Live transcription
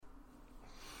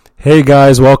Hey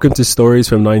guys, welcome to Stories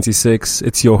from 96.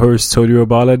 It's your host, Tolu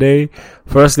Obalade.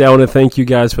 Firstly, I want to thank you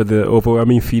guys for the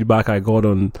overwhelming feedback I got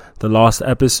on the last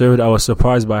episode. I was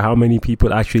surprised by how many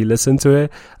people actually listened to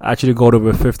it. I actually got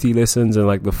over 50 listens in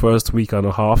like the first week and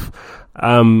a half.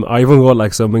 I even got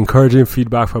like some encouraging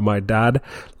feedback from my dad.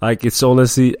 I'm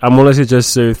honestly just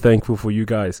so thankful for you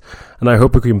guys. And I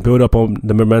hope we can build up on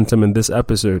the momentum in this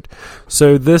episode.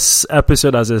 So this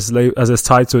episode, as its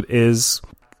title is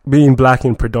being black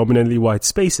in predominantly white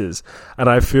spaces, and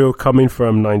I feel coming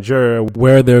from Nigeria,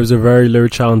 where there's a very low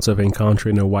chance of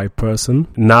encountering a white person,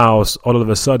 now all of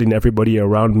a sudden everybody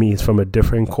around me is from a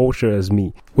different culture as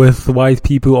me, with white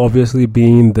people obviously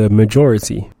being the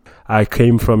majority. I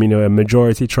came from, a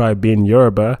majority tribe being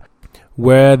Yoruba,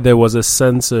 where there was a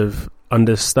sense of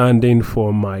understanding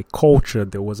for my culture,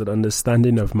 there was an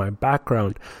understanding of my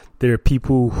background. There are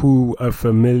people who are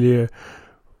familiar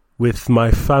with my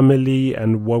family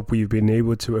and what we've been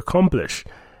able to accomplish.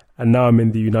 And now I'm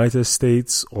in the United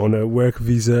States on a work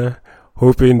visa,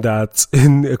 hoping that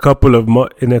in a couple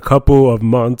of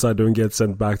months I don't get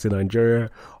sent back to Nigeria,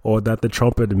 or that the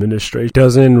Trump administration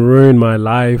doesn't ruin my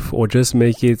life or just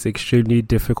make it extremely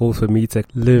difficult for me to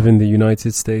live in the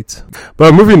United States.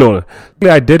 But moving on,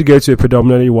 I did go to a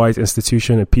predominantly white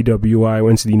institution at PWI. I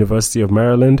went to the University of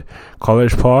Maryland,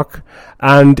 College Park,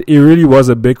 and it really was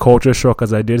a big culture shock,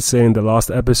 as I did say in the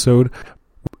last episode.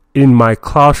 In my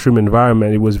classroom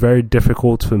environment, it was very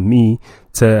difficult for me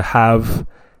to have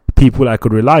people I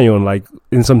could rely on. Like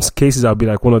in some cases, I'll be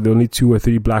like one of the only 2 or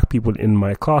 3 black people in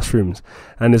my classrooms,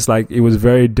 and it's like it was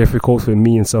very difficult for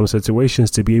me in some situations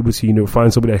to be able to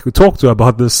find somebody I could talk to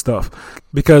about this stuff,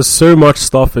 because so much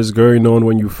stuff is going on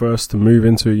when you first move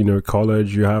into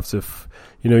college. You have to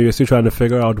you're still trying to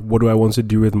figure out, what do I want to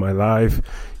do with my life.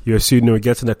 You're still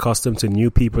getting accustomed to new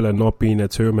people and not being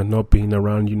at home and not being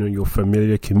around your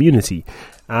familiar community.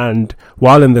 And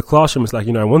while in the classroom, it's like,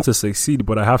 I want to succeed,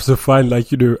 but I have to find I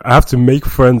have to make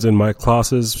friends in my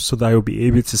classes so that I will be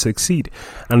able to succeed.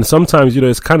 And sometimes,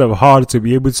 it's kind of hard to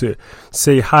be able to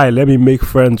say, hi, let me make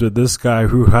friends with this guy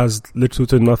who has little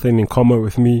to nothing in common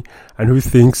with me and who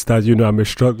thinks that, I'm a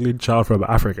struggling child from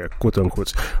Africa, quote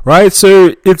unquote. Right?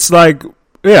 So it's like,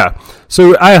 yeah.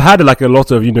 So I had like a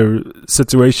lot of,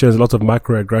 situations, a lot of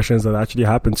microaggressions that actually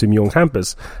happened to me on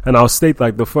campus. And I'll state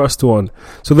like the first one.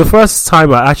 So the first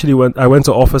time I went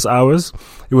to office hours,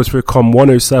 it was for Com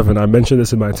 107. I mentioned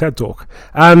this in my TED talk.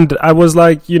 And I was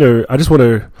like, I just want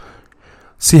to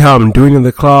see how I'm doing in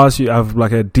the class. You have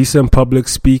like a decent public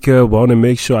speaker. We want to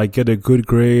make sure I get a good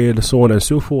grade, so on and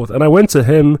so forth. And I went to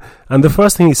him, and the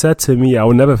first thing he said to me, I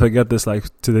will never forget this, like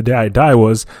to the day I die,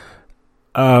 was,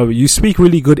 you speak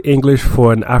really good English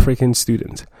for an African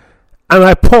student. And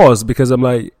I paused, because I'm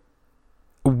like,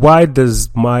 why does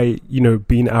my,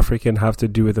 being African have to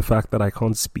do with the fact that I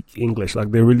can't speak English?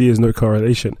 Like, there really is no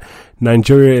correlation.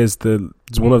 Nigeria is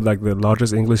one of like the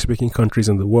largest English speaking countries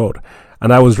in the world.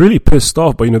 And I was really pissed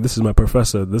off, but this is my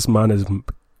professor. This man is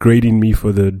grading me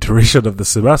for the duration of the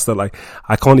semester. Like,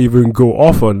 I can't even go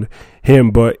off on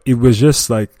him, but it was just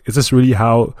like, is this really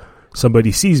how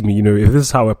somebody sees me? If this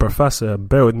is how a professor,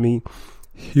 bear with me,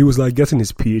 he was like getting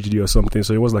his PhD or something,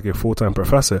 so he was like a full-time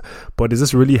professor, but is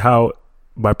this really how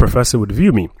my professor would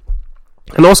view me?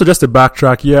 And also, just to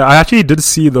backtrack, I actually did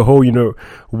see the whole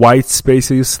white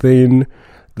spaces thing,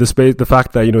 the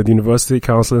fact that the University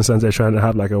Counseling Center is trying to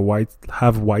have like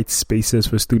white spaces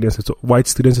for white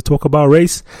students to talk about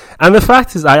race. And the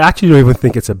fact is, I actually don't even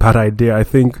think it's a bad idea. I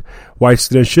think white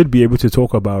students should be able to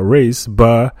talk about race,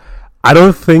 but I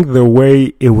don't think the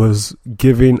way it was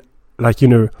given, I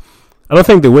don't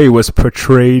think the way it was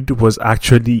portrayed was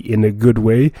actually in a good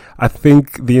way. I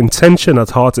think the intention at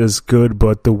heart is good,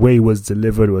 but the way it was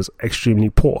delivered was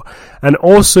extremely poor. And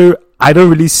also, I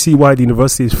don't really see why the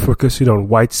university is focusing on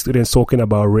white students talking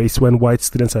about race, when white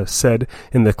students have said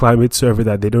in the climate survey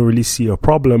that they don't really see a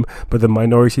problem, but the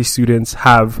minority students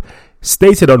have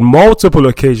stated on multiple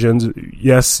occasions,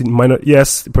 yes,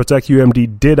 Protect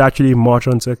UMD did actually march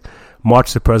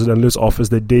to President Liu's office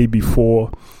the day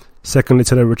before Second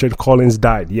Lieutenant Richard Collins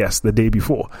died. Yes, the day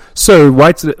before. So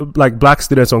black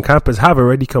students on campus have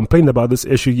already complained about this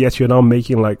issue, yet you're now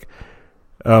making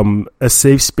a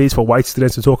safe space for white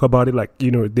students to talk about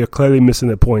it. They're clearly missing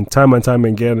the point. Time and time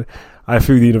again, I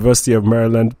feel the University of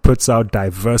Maryland puts out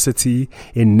diversity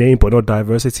in name, but not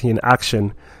diversity in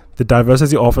action. The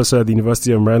diversity officer at the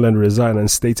University of Maryland resigned and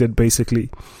stated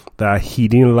basically that he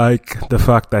didn't like the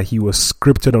fact that he was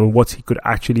scripted on what he could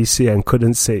actually say and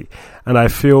couldn't say. And I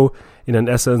feel, in an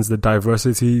essence, the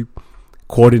diversity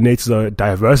coordinators or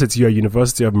diversity at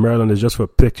University of Maryland is just for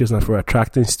pictures and for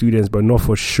attracting students, but not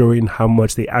for showing how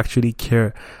much they actually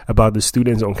care about the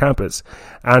students on campus.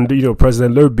 And,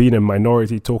 President Lowe being a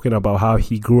minority, talking about how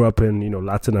he grew up in,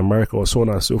 Latin America or so on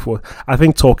and so forth. I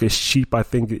think talk is cheap. I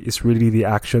think it's really the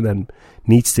action that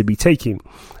needs to be taken.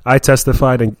 I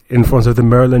testified in front of the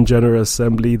Maryland General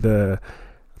Assembly, I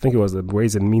think it was the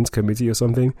Ways and Means Committee or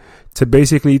something, to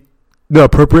basically, the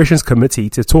Appropriations Committee,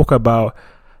 to talk about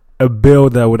a bill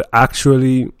that would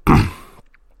actually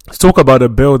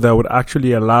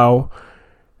allow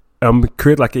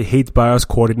create like a hate bias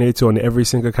coordinator on every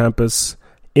single campus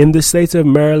in the state of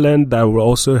Maryland that will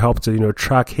also help to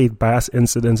track hate bias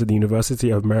incidents at the University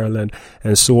of Maryland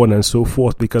and so on and so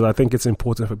forth, because I think it's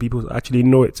important for people to actually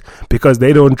know it, because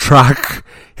they don't track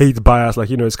hate bias.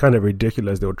 Like, it's kind of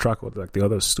ridiculous. They'll track all like the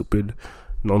other stupid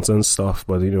nonsense stuff,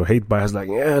 but hate bias, like,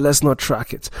 let's not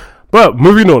track it. But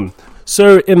moving on.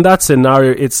 So in that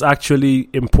scenario, it's actually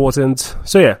important.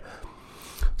 So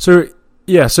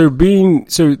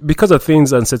because of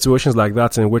things and situations like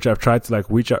that, in which I've tried to like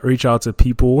reach out to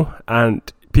people, and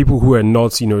people who are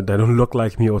not, they don't look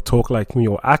like me or talk like me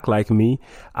or act like me,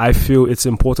 I feel it's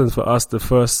important for us to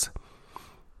first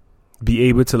be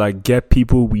able to like get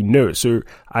people we know. So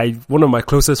one of my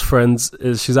closest friends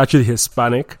she's actually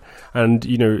Hispanic, and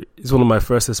it's one of my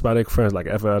first Hispanic friends like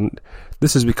ever. And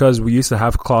this is because we used to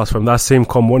have class from that same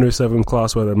Com 107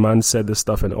 class where the man said this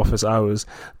stuff in office hours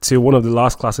to one of the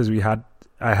last classes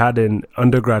I had in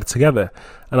undergrad together.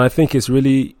 And I think it's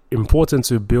really important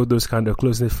to build those kind of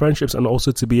close-knit friendships, and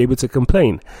also to be able to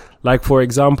complain. Like, for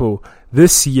example,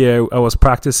 this year I was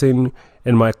practicing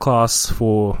in my class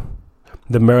for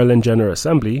the Maryland General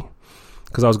Assembly,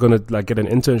 because I was going to like get an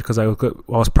internship, because I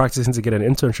was practicing to get an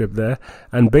internship there.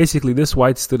 And basically this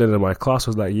white student in my class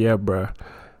was like, yeah, bro.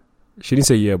 She didn't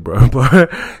say yeah, bro, but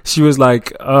she was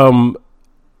like,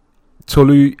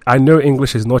 Tolu, I know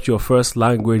English is not your first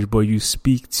language, but you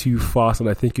speak too fast, and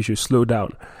I think you should slow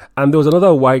down. And there was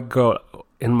another white girl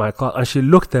in my class, and she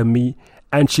looked at me,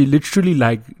 and she literally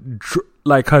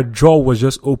like her jaw was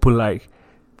just open, like,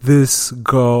 this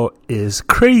girl is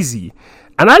crazy.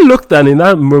 And I looked, and in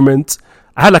that moment,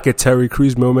 I had like a Terry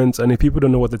Crews moment. And if people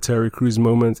don't know what the Terry Crews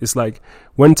moment, it's like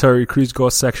when Terry Crews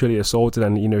got sexually assaulted,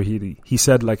 and he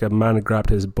said like a man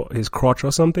grabbed his crotch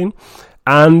or something.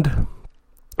 And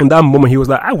in that moment, he was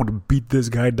like, I would beat this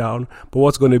guy down. But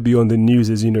what's going to be on the news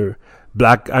is,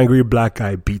 angry black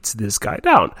guy beats this guy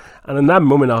down. And in that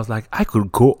moment, I was like, I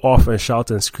could go off and shout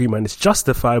and scream, and it's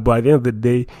justified. But at the end of the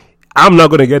day, I'm not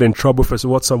going to get in trouble for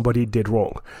what somebody did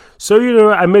wrong. So,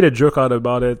 I made a joke out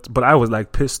about it, but I was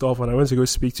like pissed off, and I went to go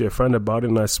speak to a friend about it,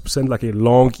 and I sent like a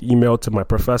long email to my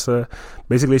professor,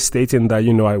 basically stating that,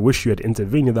 I wish you had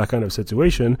intervened in that kind of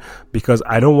situation, because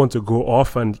I don't want to go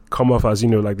off and come off as,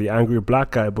 like the angry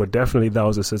black guy, but definitely that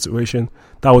was a situation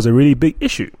that was a really big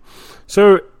issue.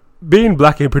 So being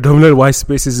black in predominant white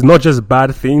spaces is not just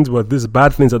bad things, but these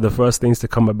bad things are the first things to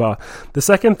come about. The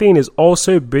second thing is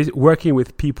also working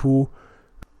with people.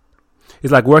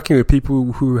 It's like working with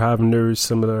people who have no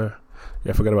similar.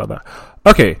 Yeah, forget about that.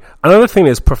 Okay, another thing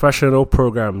is professional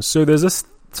programs. So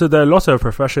there are lots of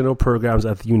professional programs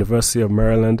at the University of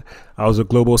Maryland. I was a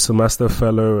Global Semester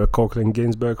Fellow, a Cochran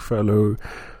Ginsberg Fellow.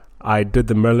 I did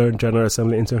the Maryland General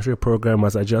Assembly internship program,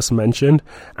 as I just mentioned.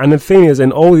 And the thing is,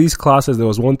 in all these classes, there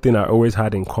was one thing I always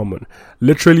had in common.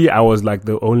 Literally, I was like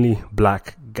the only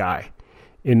black guy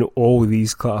in all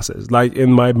these classes. Like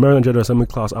in my Maryland General Assembly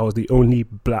class, I was the only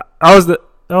black. I was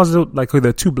like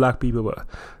the two black people, but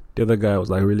the other guy was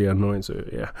like really annoying. So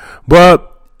yeah,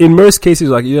 but in most cases,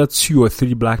 like either 2 or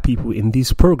 3 black people in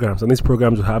these programs, and these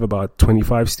programs will have about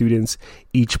 25 students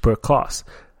each per class.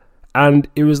 And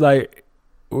it was like,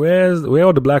 where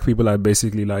are the black people at,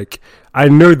 basically? Like, I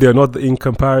know they're not in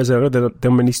comparison. I know there are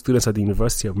not many students at the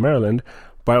University of Maryland,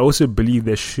 but I also believe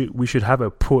we should have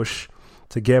a push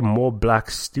to get more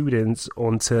black students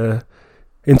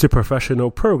into professional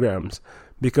programs,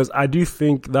 because I do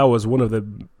think that was one of the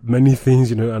many things,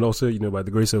 and also, by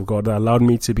the grace of God, that allowed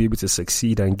me to be able to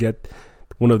succeed and get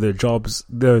one of the jobs,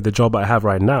 the job I have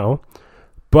right now.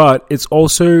 But it's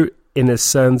also, in a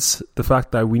sense, the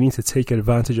fact that we need to take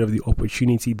advantage of the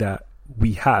opportunity that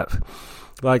we have.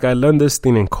 Like, I learned this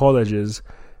thing in colleges.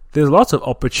 There's lots of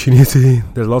opportunity,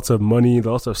 there's lots of money, there's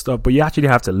lots of stuff, but you actually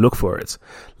have to look for it.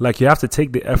 Like, you have to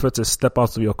take the effort to step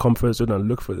out of your comfort zone and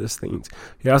look for these things.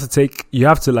 You have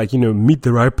to meet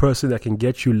the right person that can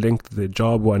get you linked to the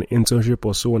job or an internship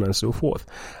or so on and so forth.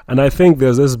 And I think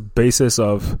there's this basis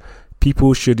of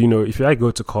people should, if I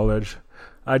go to college,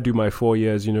 I do my 4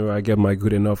 years, I get my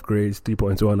good enough grades,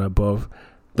 3.2 and above.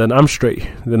 then I'm straight.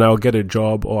 Then I'll get a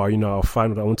job, or, I'll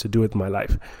find what I want to do with my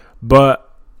life. But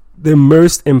the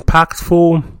most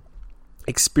impactful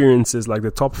experiences, like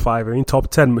the top 5, top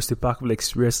 10 most impactful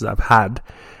experiences I've had,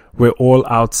 were all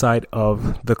outside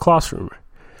of the classroom.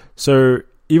 So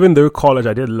even though college,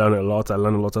 I did learn a lot. I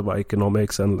learned a lot about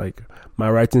economics, and like my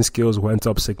writing skills went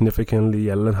up significantly.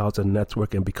 I learned how to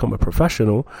network and become a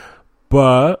professional.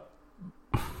 But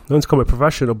not to become a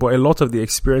professional, but a lot of the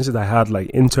experiences I had, like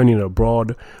interning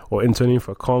abroad or interning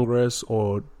for Congress,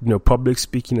 or public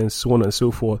speaking and so on and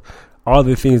so forth, are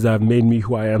the things that have made me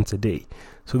who I am today.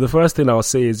 So the first thing I'll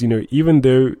say is, even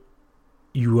though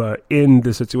you are in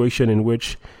the situation in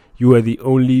which you are the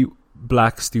only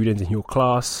black student in your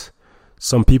class,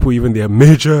 some people even their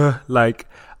major, like,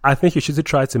 I think you should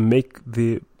try to make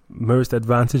the most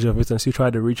advantage of it and still try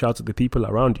to reach out to the people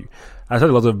around you. I said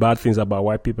a lot of bad things about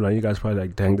white people, and you guys probably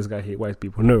like, dang, this guy hate white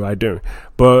people. No, I don't.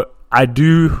 But I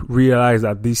do realize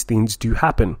that these things do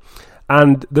happen.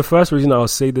 And the first reason I'll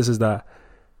say this is that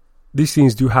these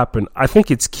things do happen. I think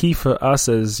it's key for us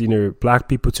as, black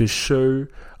people to show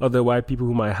other white people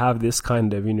who might have this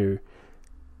kind of,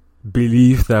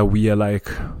 belief that we are like,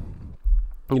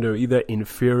 either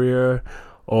inferior,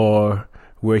 or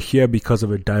we're here because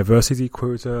of a diversity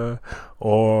quota,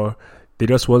 or they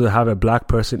just want to have a black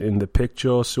person in the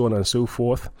picture, so on and so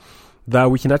forth,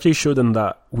 that we can actually show them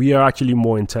that we are actually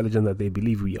more intelligent than they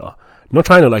believe we are. Not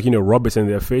trying to rub it in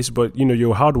their face, but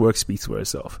your hard work speaks for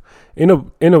itself.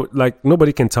 Like,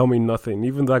 nobody can tell me nothing.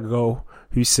 Even that girl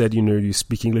who said, you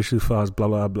speak English too fast, blah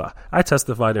blah blah. I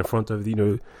testified in front of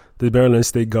the Maryland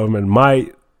state government.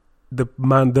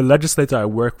 The legislator I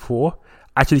work for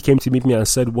actually came to meet me and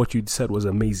said what you said was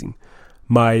amazing.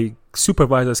 My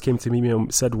supervisors came to meet me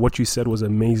and said what you said was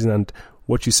amazing, and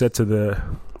what you said to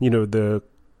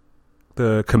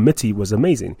the committee was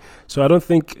amazing. So I don't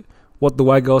think what the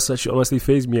white girl said should honestly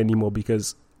faze me anymore,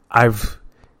 because I've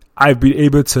been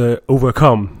able to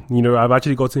overcome. I've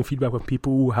actually gotten feedback from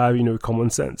people who have common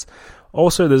sense.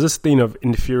 Also, there's this thing of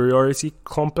inferiority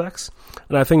complex,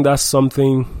 and I think that's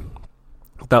something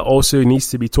that also needs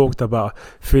to be talked about,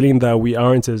 feeling that we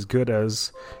aren't as good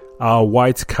as our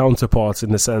white counterparts,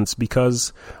 in a sense,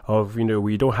 because of,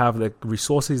 we don't have the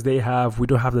resources they have, we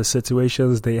don't have the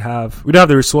situations they have, we don't have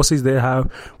the resources they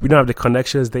have, we don't have the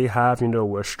connections they have,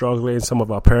 we're struggling, some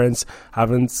of our parents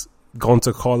haven't gone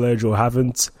to college,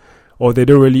 or they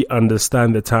don't really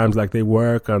understand the times like they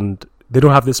work, and they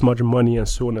don't have this much money, and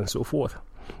so on and so forth.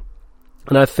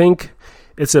 And I think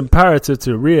it's imperative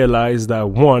to realize that,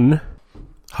 one,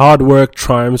 hard work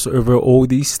triumphs over all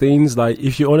these things. Like,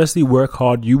 if you honestly work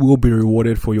hard, you will be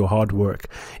rewarded for your hard work.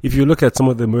 If you look at some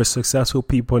of the most successful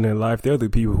people in their life, they're the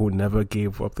people who never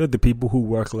gave up. They're the people who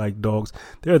work like dogs.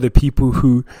 They're the people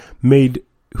who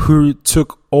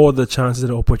took all the chances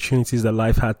and opportunities that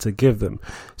life had to give them.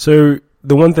 So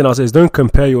the one thing I'll say is, don't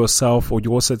compare yourself or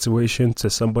your situation to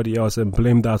somebody else and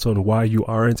blame that on why you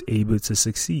aren't able to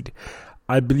succeed.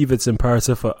 I believe it's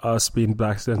imperative for us being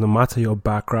black, no matter your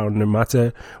background, no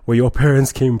matter where your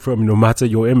parents came from, no matter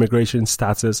your immigration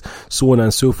status, so on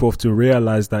and so forth, to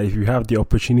realize that if you have the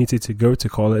opportunity to go to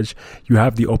college, you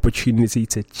have the opportunity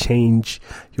to change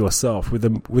yourself. With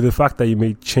the fact that you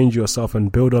may change yourself and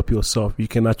build up yourself, you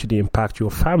can actually impact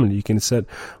your family. You can send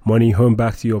money home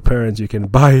back to your parents. You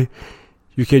can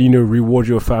reward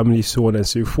your family, so on and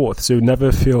so forth. So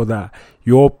never feel that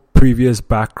your previous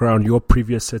background, your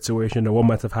previous situation, or what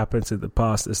might have happened in the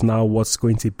past is now what's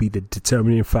going to be the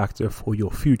determining factor for your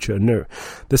future. No.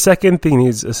 The second thing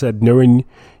is, I said, knowing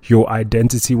your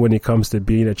identity when it comes to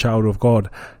being a child of God.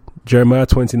 Jeremiah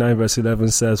 29 verse 11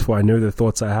 says, "For I know the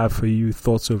thoughts I have for you,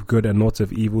 thoughts of good and not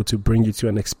of evil, to bring you to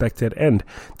an expected end."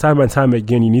 Time and time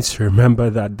again, you need to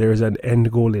remember that there is an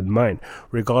end goal in mind,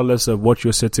 regardless of what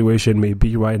your situation may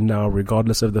be right now,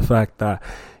 regardless of the fact that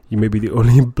you may be the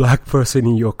only black person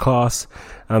in your class,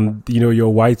 and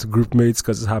your white group mates,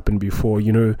 because it's happened before,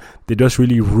 they're just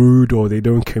really rude, or they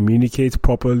don't communicate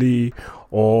properly,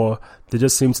 or they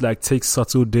just seem to take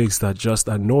subtle digs that just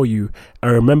annoy you.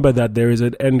 And remember that there is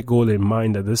an end goal in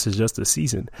mind, that this is just a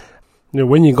season.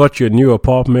 When you got your new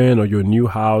apartment or your new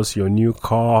house, your new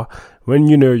car, when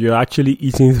you're actually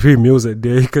eating 3 meals a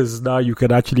day, because now you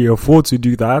can actually afford to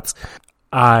do that,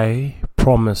 I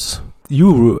promise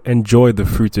you will enjoy the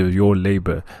fruit of your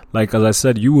labor. Like, as I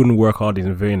said, you wouldn't work hard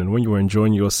in vain. And when you were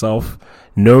enjoying yourself,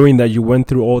 knowing that you went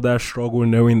through all that struggle,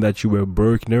 knowing that you were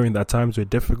broke, knowing that times were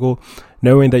difficult,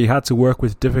 knowing that you had to work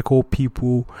with difficult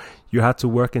people, you had to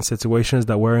work in situations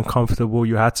that weren't comfortable,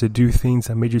 you had to do things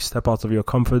that made you step out of your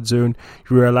comfort zone,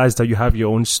 you realize that you have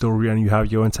your own story and you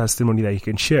have your own testimony that you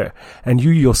can share. And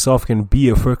you yourself can be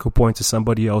a focal point to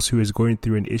somebody else who is going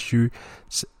through an issue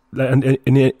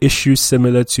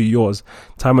similar to yours.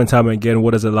 Time and time again,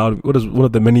 what is one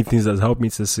of the many things that's helped me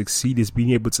to succeed is being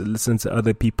able to listen to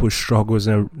other people's struggles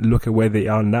and look at where they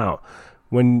are now.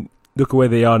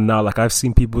 Like, I've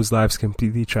seen people's lives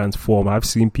completely transform. I've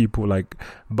seen people like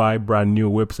buy brand new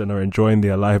whips and are enjoying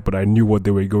their life, but I knew what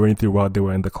they were going through while they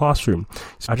were in the classroom.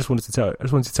 So I just wanted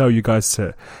to tell you guys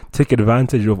to take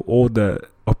advantage of all the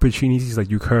opportunities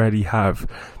that you currently have.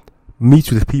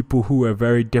 Meet with people who are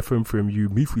very different from you.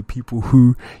 Meet with people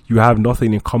who you have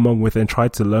nothing in common with and try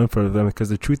to learn from them, because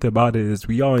the truth about it is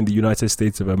we are in the United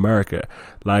States of America.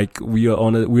 Like, we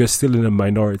are still in a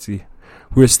minority.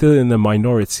 We're still in the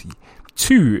minority.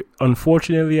 2,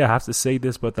 unfortunately, I have to say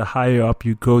this, but the higher up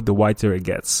you go, the whiter it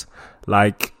gets.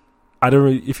 Like,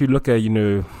 if you look at,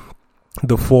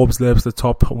 the Forbes lists, the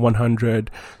top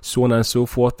 100, so on and so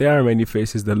forth, there are many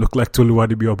faces that look like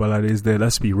Toluwadibi Obalade is there,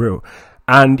 let's be real.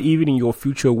 And even in your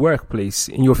future workplace,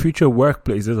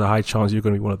 there's a high chance you're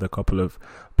going to be one of the couple of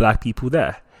black people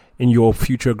there. In your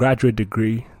future graduate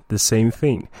degree, the same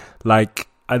thing. Like,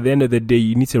 at the end of the day,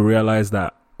 you need to realize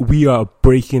that we are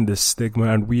breaking the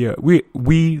stigma, and we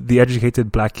the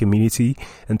educated black community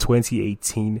in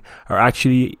 2018 are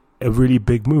actually a really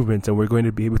big movement, and we're going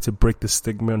to be able to break the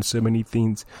stigma on so many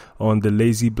things, on the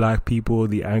lazy black people,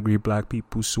 the angry black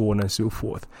people, so on and so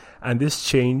forth. And this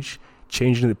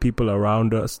changing the people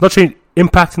around us,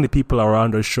 impacting the people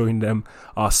around us, showing them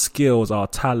our skills, our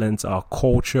talents, our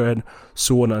culture, and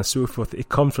so on and so forth. It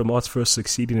comes from us first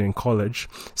succeeding in college,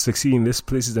 succeeding in these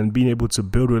places, and being able to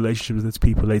build relationships with these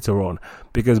people later on.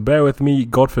 Because bear with me,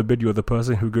 God forbid you're the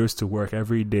person who goes to work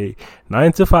every day,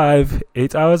 9 to 5,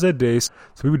 8 hours a day. So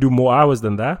people do more hours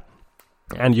than that.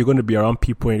 And you're going to be around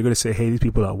people and you're going to say, hey, these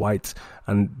people are white,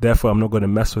 and therefore I'm not going to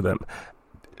mess with them.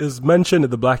 Is mentioned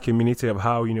in the black community of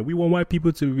how, we want white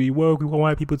people to be woke, we want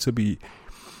white people to be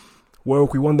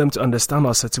woke, we want them to understand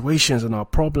our situations and our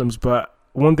problems. But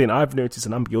one thing I've noticed,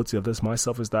 and I'm guilty of this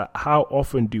myself, is that how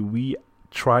often do we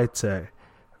try to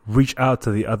reach out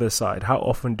to the other side? How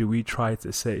often do we try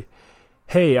to say,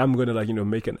 hey, I'm going to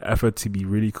make an effort to be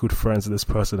really good friends with this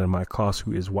person in my class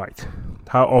who is white?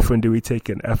 How often do we take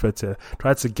an effort to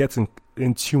try to get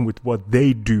in tune with what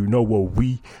they do, not what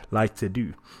we like to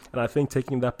do? And I think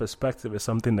taking that perspective is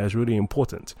something that's really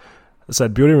important. As I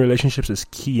said, building relationships is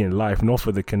key in life, not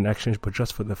for the connections, but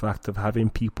just for the fact of having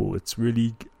people. It's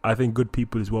really, I think good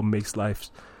people is what makes life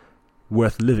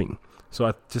worth living. So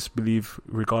I just believe,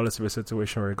 regardless of your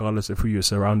situation, regardless of who you're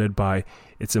surrounded by,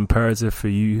 it's imperative for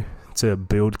you to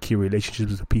build key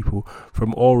relationships with people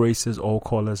from all races, all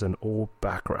colors, and all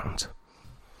backgrounds.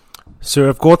 So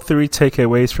I've got 3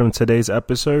 takeaways from today's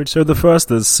episode. So the first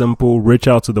is simple: reach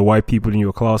out to the white people in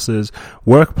your classes,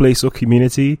 workplace, or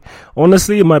community.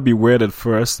 Honestly, it might be weird at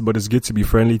first, but it's good to be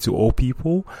friendly to all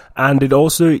people. And it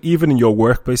also, even in your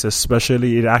workplace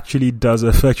especially, it actually does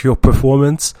affect your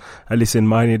performance. At least in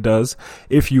mine it does.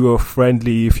 If you are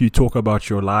friendly, if you talk about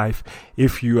your life,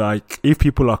 if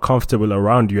people are comfortable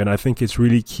around you. And I think it's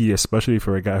really key, especially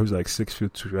for a guy who's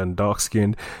 6'2" and dark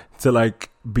skinned, to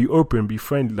be open, be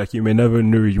friendly. You may never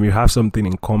know, you may have something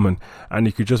in common, and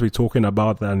you could just be talking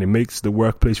about that, and it makes the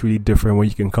workplace really different when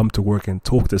you can come to work and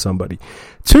talk to somebody.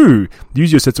 2,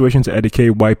 use your situation to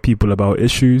educate white people about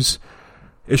issues,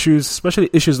 especially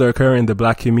issues that occur in the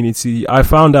black community. I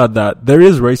found out that there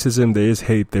is racism, there is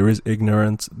hate, there is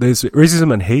ignorance. There's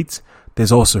racism and hate.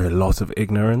 There's also a lot of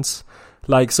ignorance.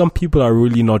 Some people are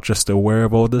really not just aware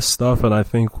of all this stuff, and I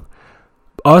think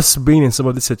us being in some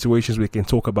of these situations, we can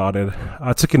talk about it.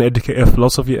 I took a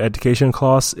philosophy education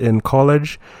class in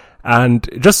college, and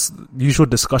just usual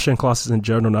discussion classes in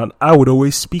general. And I would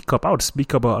always speak up. I would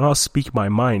speak about, and I'll speak my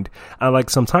mind. And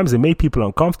sometimes it made people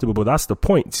uncomfortable, but that's the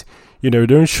point. Don't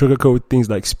sugarcoat things.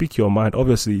 Speak your mind.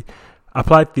 Obviously,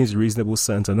 apply things in reasonable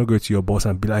sense, and don't go to your boss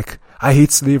and be like, I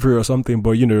hate slavery or something.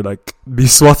 But be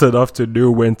smart enough to know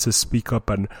when to speak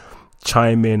up and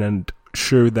chime in and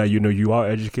show that you are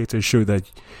educated, show that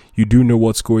you do know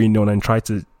what's going on, and try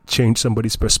to change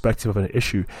somebody's perspective of an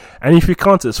issue. And if you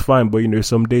can't, it's fine, but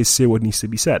some days say what needs to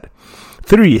be said.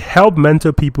 3, help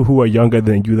mentor people who are younger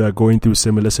than you that are going through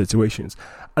similar situations.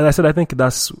 As I said, I think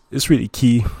it's really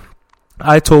key.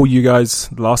 I told you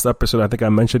guys last episode, I think I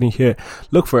mentioned it here,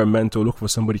 look for a mentor, look for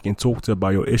somebody you can talk to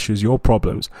about your issues, your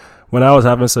problems. When I was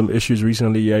having some issues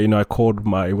recently, I called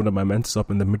one of my mentors up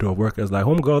in the middle of work. I was like,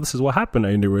 "Homegirl, this is what happened."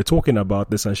 And we were talking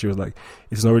about this, and she was like,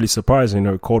 "It's not really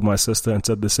surprising." Called my sister and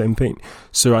said the same thing.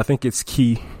 So I think it's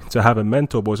key to have a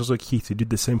mentor, but it's also key to do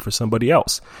the same for somebody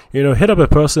else. Hit up a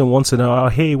person once in a while.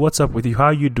 "Hey, what's up with you? How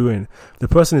are you doing?" The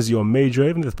person is your major,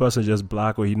 even if the person is just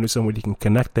black, or somebody you can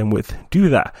connect them with. Do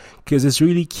that, because it's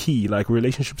really key. Like,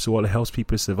 relationships are what helps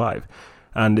people survive.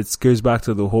 And it goes back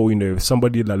to the whole, if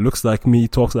somebody that looks like me,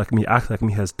 talks like me, acts like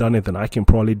me has done it, then I can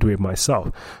probably do it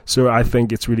myself. So I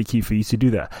think it's really key for you to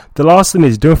do that. The last thing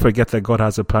is, don't forget that God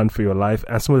has a plan for your life,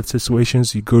 and some of the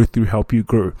situations you go through help you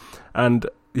grow. And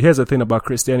here's the thing about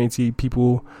Christianity.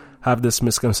 People have this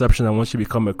misconception that once you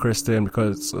become a Christian,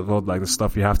 because of all the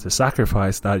stuff you have to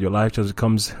sacrifice, that your life just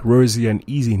becomes rosy and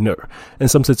easy. No. In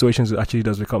some situations, it actually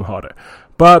does become harder.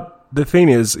 But the thing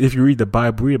is, if you read the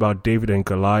Bible, read about David and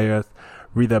Goliath,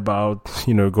 read about,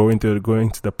 going to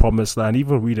the promised land,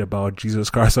 even read about Jesus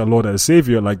Christ, our Lord and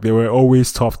Savior. Like, there were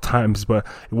always tough times, but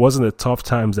it wasn't the tough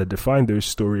times that defined their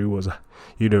story. It was,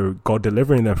 God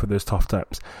delivering them for those tough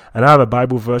times. And I have a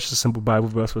Bible verse, a simple Bible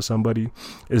verse for somebody.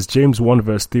 It's James 1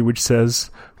 verse 3, which says,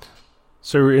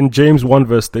 so in James 1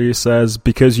 verse 3, it says,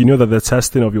 "Because you know that the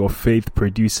testing of your faith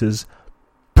produces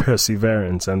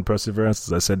perseverance," and perseverance,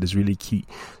 as I said, is really key.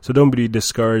 So don't be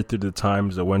discouraged through the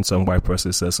times that when some white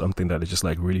person says something that is just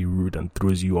really rude and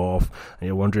throws you off, and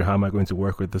you're wondering, how am I going to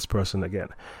work with this person again?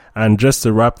 And just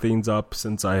to wrap things up,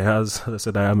 since as I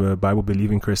said, I am a Bible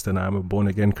believing Christian, I am a born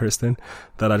again Christian,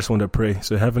 that I just want to pray.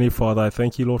 So Heavenly Father, I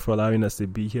thank you, Lord, for allowing us to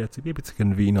be here, to be able to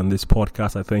convene on this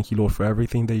podcast. I thank you, Lord, for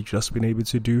everything that you've just been able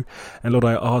to do. And Lord,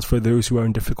 I ask for those who are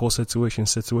in difficult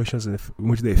situations in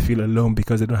which they feel alone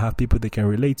because they don't have people they can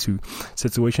relate to,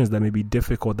 situations that may be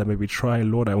difficult, that may be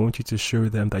trying. Lord, I want you to show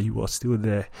them that you are still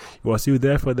there. You are still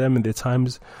there for them in the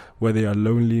times where they are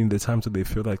lonely, in the times where they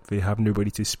feel like they have nobody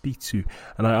to speak to.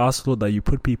 And I ask, Lord, that you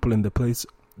put people in the place,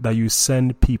 that you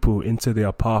send people into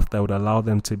their path that would allow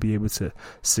them to be able to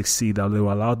succeed, that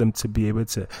will allow them to be able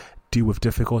to deal with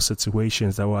difficult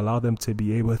situations, that will allow them to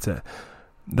be able to,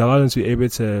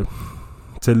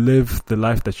 to live the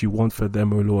life that you want for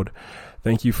them, oh Lord.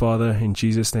 Thank you, Father. In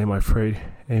Jesus' name I pray.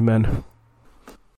 Amen.